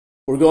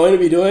We're going to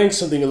be doing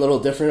something a little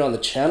different on the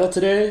channel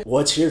today.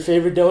 What's your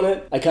favorite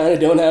donut? I kind of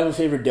don't have a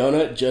favorite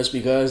donut just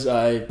because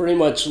I pretty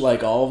much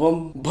like all of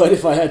them. But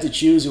if I had to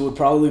choose, it would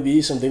probably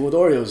be something with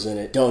Oreos in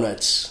it.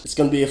 Donuts. It's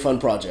going to be a fun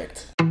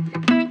project.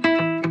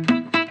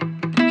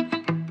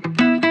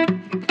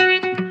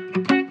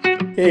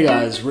 Hey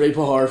guys, Ray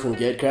Pahar from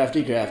Get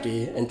Crafty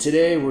Crafty, and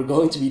today we're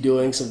going to be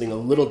doing something a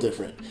little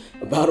different.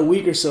 About a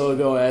week or so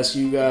ago, I asked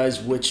you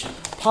guys which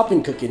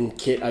Popin Cookin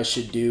kit I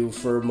should do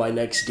for my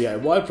next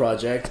DIY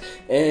project,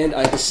 and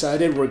I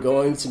decided we're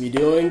going to be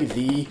doing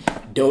the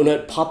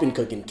Donut Popin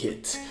Cookin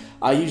kit.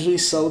 I usually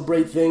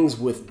celebrate things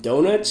with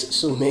donuts,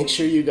 so make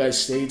sure you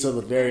guys stay till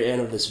the very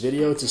end of this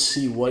video to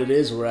see what it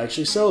is we're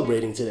actually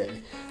celebrating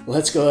today.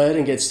 Let's go ahead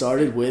and get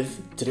started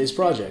with today's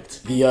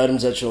project. The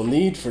items that you'll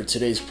need for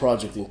today's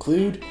project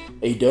include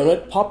a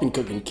donut Popin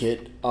Cookin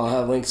kit. I'll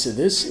have links to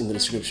this in the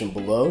description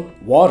below,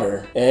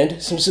 water,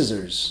 and some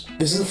scissors.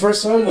 This is the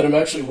first time that I'm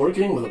actually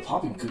working with a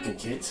Popin Cookin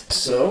kit,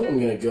 so I'm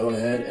going to go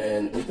ahead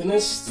and open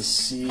this to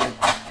see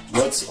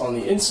what's on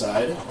the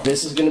inside.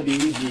 This is going to be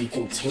the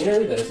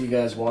container that if you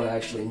guys want to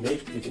actually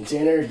make the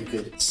container, you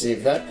could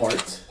save that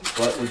part.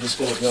 But we're just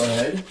going to go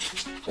ahead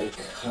and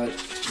cut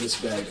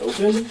this bag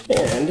open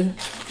and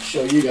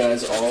show you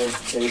guys all the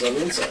things on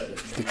the inside.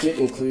 The kit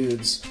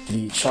includes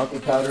the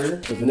chocolate powder,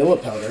 the vanilla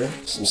powder,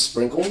 some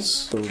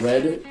sprinkles, the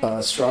red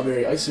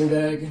strawberry icing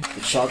bag,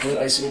 the chocolate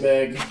icing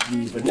bag,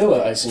 the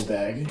vanilla icing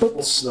bag,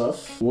 purple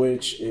stuff,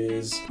 which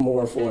is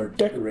more for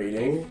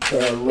decorating,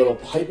 a little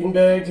piping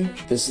bag,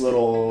 this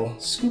little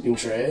scooping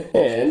tray,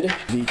 and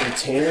the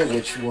container,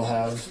 which will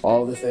have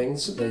all the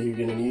things that you're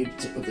going to need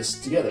to put this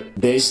together.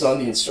 Based on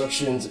the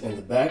instructions in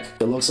the back,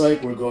 it looks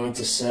like we're going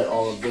to set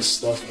all of this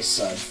stuff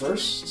aside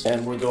first,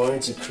 and we're going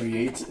to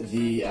create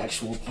the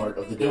actual part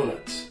of the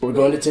donut. We're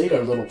going to take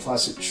our little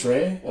plastic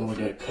tray, and we're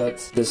going to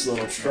cut this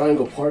little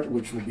triangle part,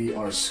 which will be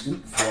our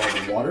scoop for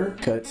all the water.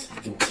 Cut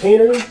the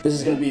container. This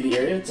is going to be the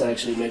area to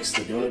actually mix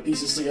the donut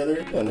pieces together,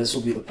 and this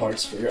will be the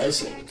parts for your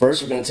icing.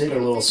 First, we're going to take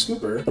our little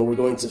scooper, and we're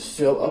going to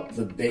fill up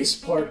the base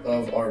part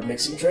of our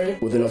mixing tray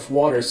with enough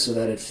water so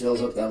that it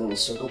fills up that little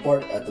circle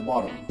part at the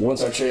bottom.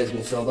 Once our tray has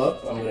been filled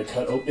up, I'm going to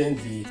cut open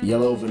the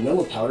yellow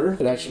vanilla powder.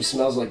 It actually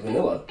smells like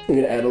vanilla. We're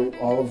going to add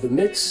all of the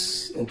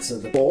mix into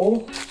the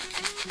bowl.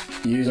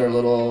 Use our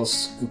little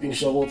scooping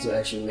shovel to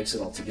actually mix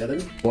it all together.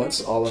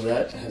 Once all of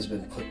that has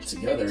been put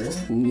together,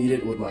 knead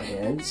it with my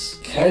hands.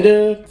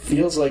 Kinda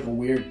feels like a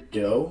weird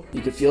dough.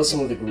 You can feel some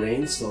of the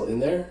grains still in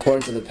there.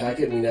 According to the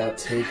packet, we now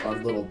take our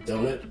little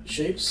donut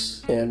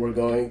shapes and we're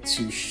going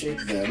to shape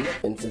them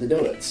into the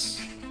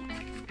donuts.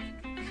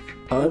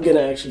 I'm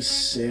gonna actually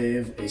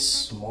save a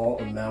small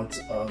amount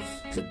of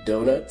the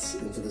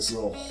donut into this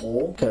little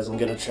hole because I'm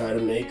gonna try to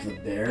make the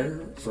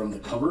bear from the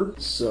cover.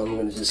 So I'm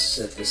gonna just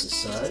set this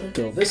aside,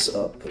 fill this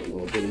up, put a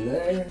little bit in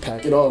there,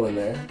 pack it all in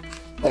there.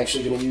 I'm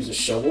actually gonna use a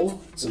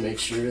shovel to make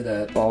sure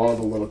that all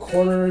the little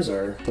corners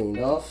are cleaned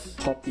off.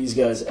 Pop these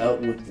guys out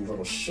with the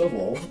little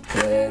shovel,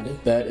 and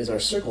that is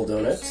our circle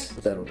donut.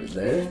 Put that over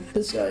there.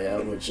 This guy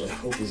out, which I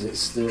hope is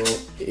still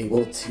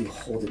able to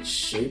hold its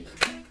shape.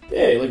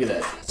 Hey, look at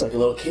that. It's like a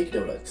little cake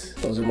donut.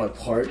 Those are my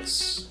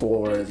parts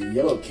for the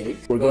yellow cake.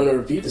 We're going to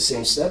repeat the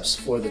same steps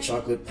for the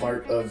chocolate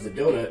part of the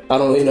donut. I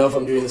don't really know if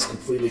I'm doing this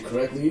completely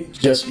correctly,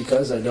 just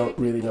because I don't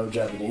really know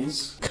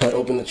Japanese. Cut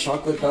open the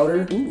chocolate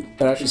powder. Ooh,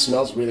 it actually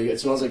smells really good.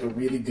 It smells like a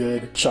really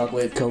good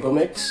chocolate cocoa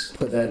mix.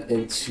 Put that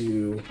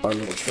into our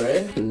little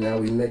tray. And now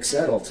we mix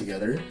that all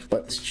together.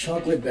 But this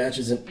chocolate batch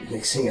isn't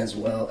mixing as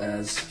well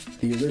as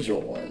the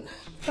original one.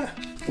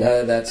 Now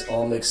that that's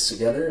all mixed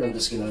together, I'm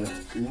just gonna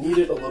knead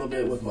it a little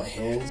bit with my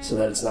hand so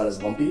that it's not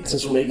as lumpy.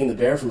 Since we're making the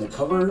bear from the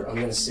cover, I'm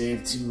gonna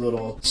save 2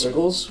 little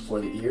circles for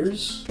the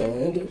ears.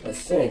 And I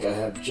think I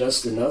have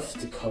just enough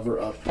to cover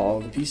up all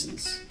the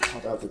pieces.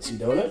 Pop out the 2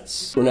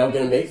 donuts. We're now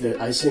gonna make the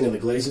icing and the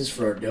glazes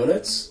for our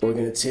donuts. We're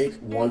gonna take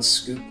 1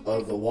 scoop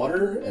of the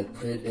water and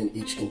put it in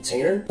each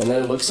container. And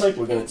then it looks like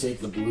we're gonna take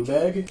the blue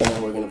bag and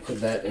then we're gonna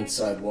put that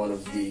inside one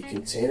of the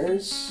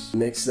containers.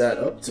 Mix that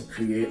up to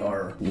create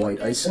our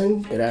white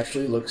icing. It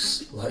actually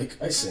looks like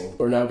icing.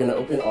 We're now gonna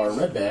open our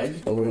red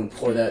bag and we're gonna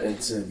pour that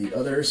into the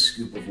other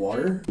scoop of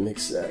water.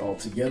 Mix that all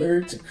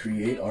together to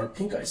create our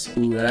pink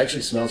icing. Ooh, that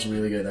actually smells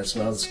really good. That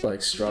smells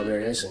like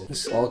strawberry icing.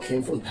 This all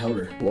came from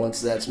powder.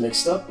 Once that's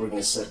mixed up, we're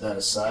gonna set that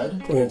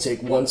aside. We're gonna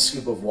take 1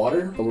 scoop of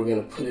water and we're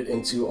gonna put it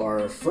into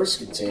our first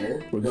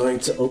container. We're going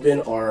to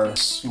open our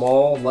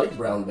small light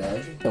brown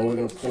bag and we're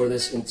gonna pour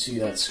this into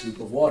that scoop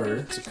of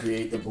water to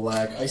create the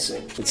black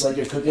icing. It's like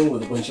you're cooking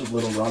with a bunch of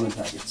little ramen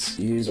packets.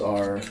 Use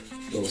our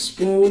little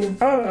spoon.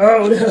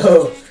 Oh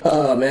no!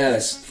 Oh man, I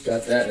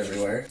got that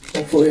everywhere.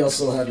 Hopefully I'll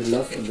still have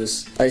enough of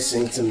this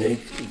icing to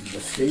make the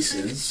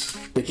faces.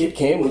 The kit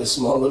came with a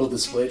small little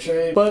display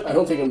tray, but I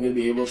don't think I'm going to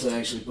be able to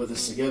actually put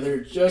this together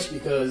just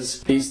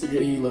because these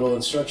 3 little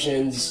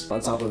instructions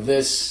on top of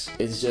this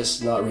is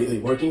just not really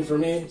working for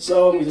me.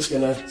 So I'm just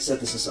going to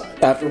set this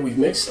aside. After we've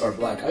mixed our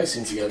black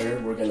icing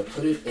together, we're going to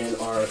put it in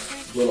our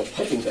little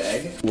piping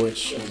bag,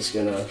 which I'm just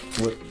going to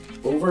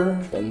over,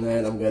 and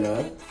then I'm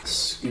gonna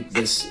scoop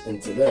this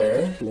into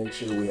there. Make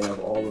sure we have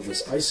all of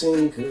this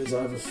icing, because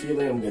I have a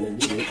feeling I'm gonna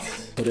need it.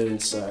 Put it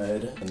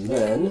inside, and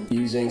then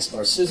using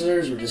our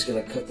scissors, we're just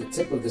gonna cut the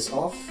tip of this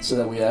off so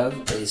that we have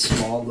a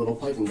small little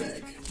piping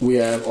bag. We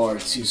have our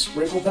 2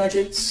 sprinkle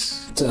packets.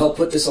 To help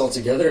put this all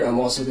together, I'm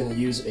also going to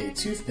use a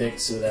toothpick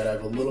so that I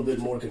have a little bit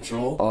more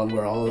control on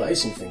where all the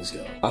icing things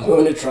go. I'm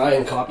going to try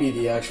and copy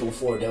the actual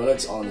 4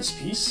 donuts on this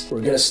piece.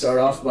 We're going to start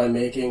off by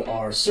making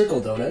our circle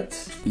donut.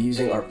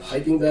 Using our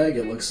piping bag,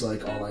 it looks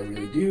like all I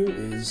really do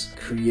is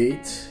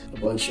create a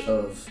bunch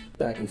of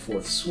back and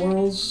forth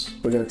swirls.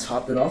 We're going to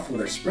top it off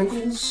with our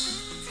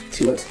sprinkles.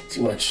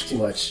 Too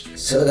much.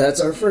 So that's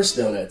our first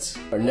donut.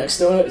 Our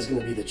next donut is going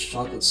to be the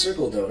chocolate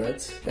circle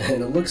donut,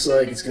 and it looks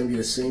like it's going to be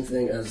the same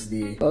thing as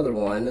the other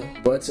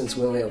one, but since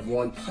we only have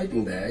 1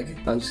 piping bag,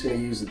 I'm just going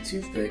to use the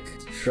toothpick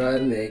to try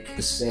to make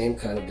the same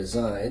kind of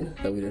design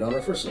that we did on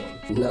our first one.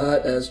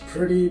 Not as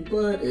pretty,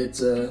 but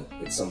it's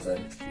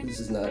something. This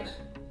is not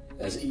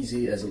as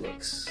easy as it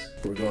looks.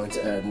 We're going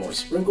to add more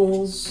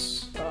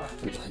sprinkles. I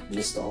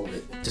missed all of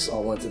it. Just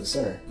all went to the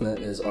center. And that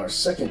is our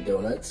second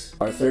donut.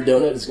 Our third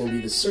donut is going to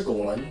be the circle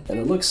one. And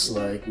it looks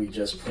like we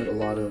just put a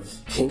lot of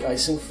pink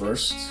icing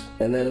first.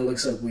 And then it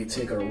looks like we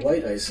take our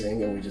white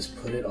icing and we just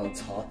put it on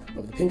top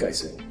of the pink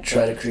icing.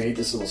 Try to create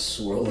this little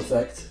swirl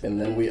effect. And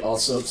then we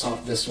also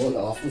top this one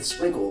off with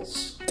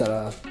sprinkles.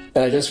 Ta-da!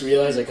 And I just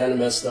realized I kind of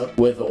messed up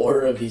with the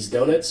order of these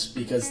donuts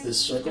because this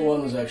circle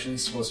one was actually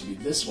supposed to be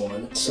this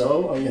one.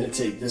 So I'm going to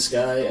take this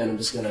guy and I'm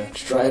just going to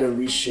try to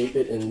reshape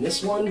it in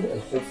this one,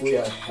 and hopefully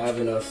I have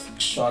enough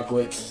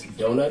chocolate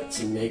donut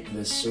to make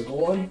this circle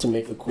one, to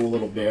make the cool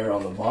little bear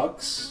on the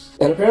box.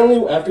 And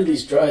apparently after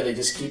these dry, they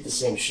just keep the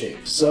same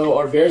shape. So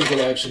our bear is going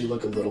to actually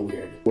look a little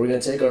weird. We're going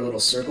to take our little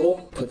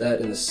circle, put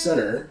that in the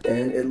center,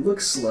 and it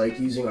looks like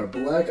using our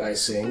black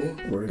icing,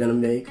 we're going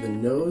to make the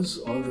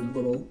nose on the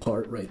little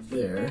part right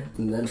there.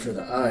 And then for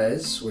the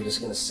eyes, we're just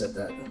going to set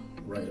that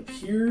right up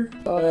here.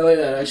 Oh, I like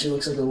that. It actually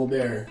looks like a little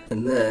bear.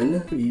 And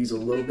then we use a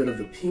little bit of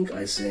the pink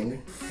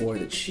icing for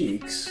the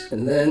cheeks.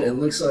 And then it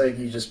looks like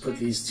you just put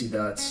these 2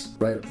 dots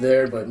right up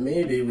there, but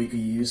maybe we could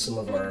use some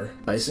of our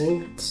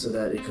icing so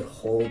that it could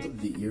hold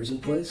the ears in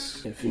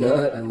place. If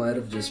not, I might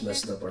have just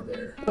messed up our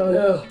bear. Oh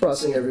no,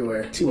 frosting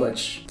everywhere. Too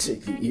much.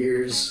 Take the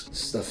ears,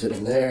 stuff it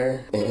in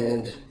there,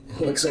 and it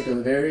looks like a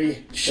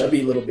very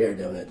chubby little bear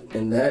donut.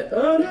 And that,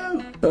 oh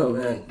no! Oh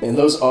man. And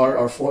those are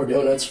our 4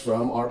 donuts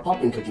from our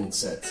Popin Cookin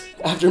set.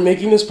 After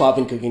making this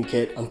Popin Cookin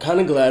kit, I'm kind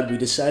of glad we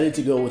decided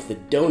to go with the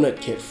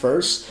donut kit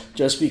first,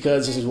 just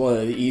because this is one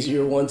of the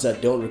easier ones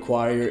that don't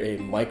require a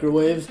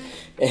microwave.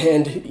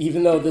 And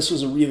even though this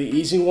was a really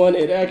easy one,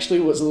 it actually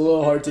was a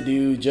little hard to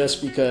do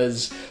just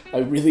because I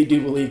really do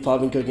believe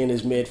Popin Cookin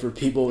is made for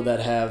people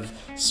that have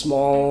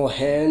small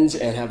hands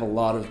and have a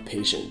lot of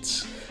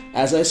patience.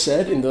 As I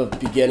said in the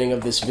beginning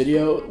of this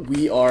video,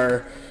 we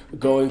are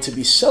going to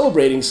be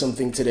celebrating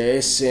something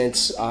today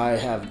since I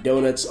have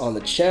donuts on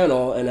the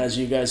channel, and as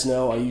you guys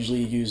know, I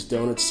usually use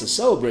donuts to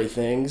celebrate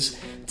things.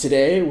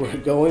 Today, we're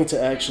going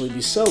to actually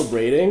be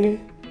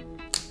celebrating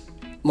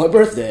my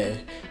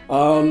birthday.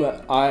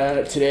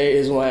 Today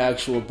is my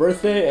actual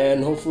birthday,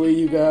 and hopefully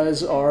you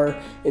guys are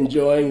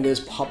enjoying this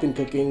Popin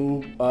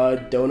Cookin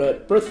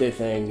donut birthday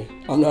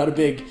thing. I'm not a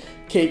big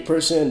cake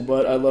person,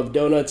 but I love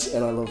donuts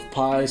and I love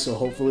pie, so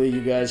hopefully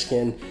you guys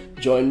can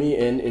join me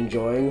in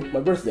enjoying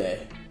my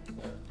birthday.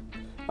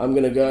 I'm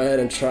gonna go ahead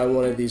and try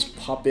one of these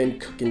Popin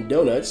Cookin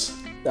donuts.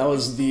 That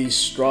was the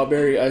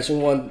strawberry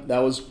icing one. That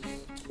was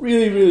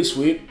really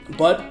sweet.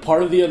 But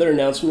part of the other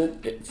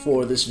announcement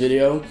for this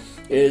video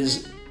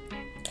is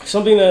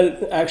something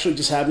that actually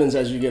just happens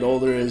as you get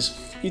older is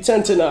you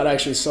tend to not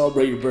actually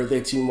celebrate your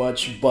birthday too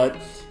much, but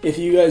if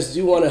you guys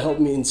do want to help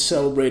me in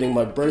celebrating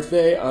my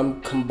birthday,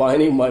 I'm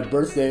combining my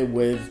birthday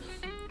with,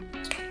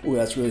 ooh,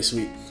 that's really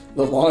sweet,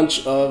 the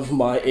launch of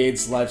my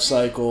AIDS Life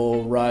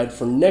Cycle ride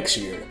for next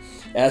year.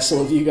 As some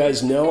of you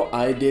guys know,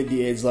 I did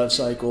the AIDS Life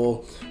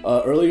Cycle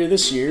earlier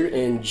this year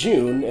in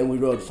June, and we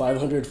rode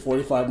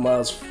 545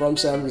 miles from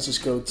San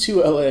Francisco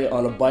to LA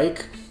on a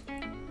bike.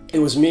 It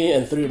was me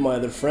and 3 of my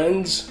other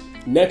friends.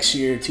 Next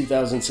year,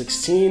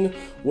 2016,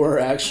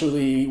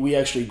 we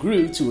actually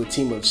grew to a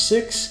team of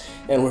 6,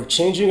 and we're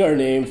changing our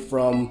name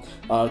from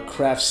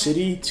Craft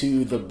City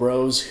to the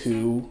Bros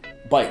Who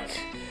Bike.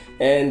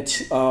 And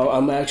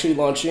I'm actually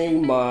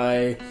launching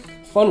my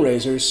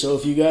fundraiser, so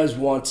if you guys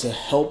want to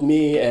help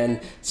me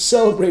and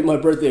celebrate my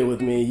birthday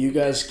with me, you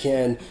guys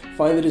can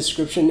find the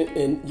description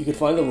and you can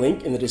find the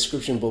link in the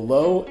description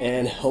below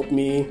and help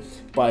me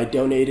by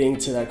donating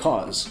to that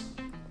cause.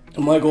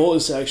 My goal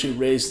is to actually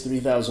raise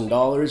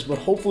 $3,000, but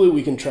hopefully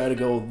we can try to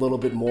go a little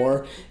bit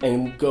more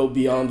and go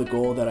beyond the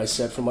goal that I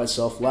set for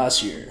myself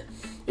last year.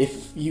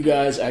 If you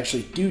guys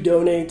actually do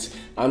donate,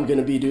 I'm going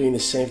to be doing the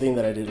same thing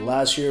that I did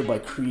last year by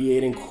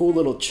creating cool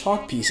little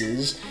chalk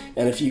pieces.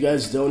 And if you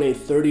guys donate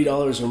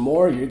 $30 or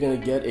more, you're going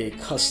to get a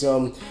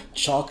custom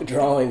chalk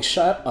drawing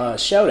shout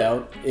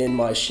out in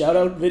my shout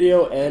out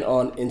video and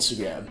on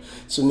Instagram.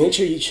 So make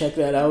sure you check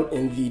that out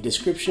in the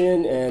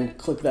description and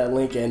click that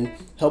link and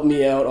help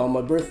me out on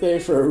my birthday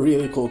for a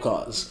really cool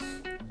cause.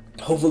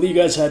 Hopefully you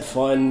guys had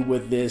fun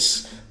with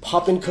this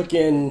Popin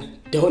Cookin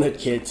donut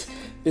kit.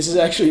 This is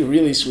actually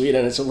really sweet,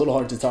 and it's a little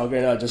hard to talk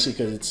right now just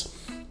because it's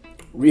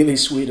really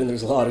sweet and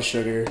there's a lot of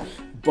sugar.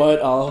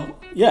 But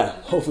yeah,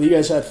 hopefully you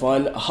guys had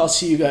fun. I'll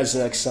see you guys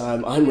next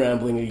time. I'm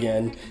rambling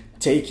again.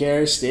 Take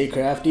care, stay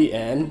crafty,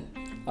 and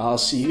I'll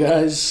see you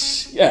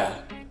guys, yeah.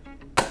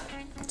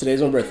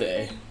 Today's my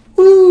birthday.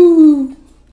 Woo!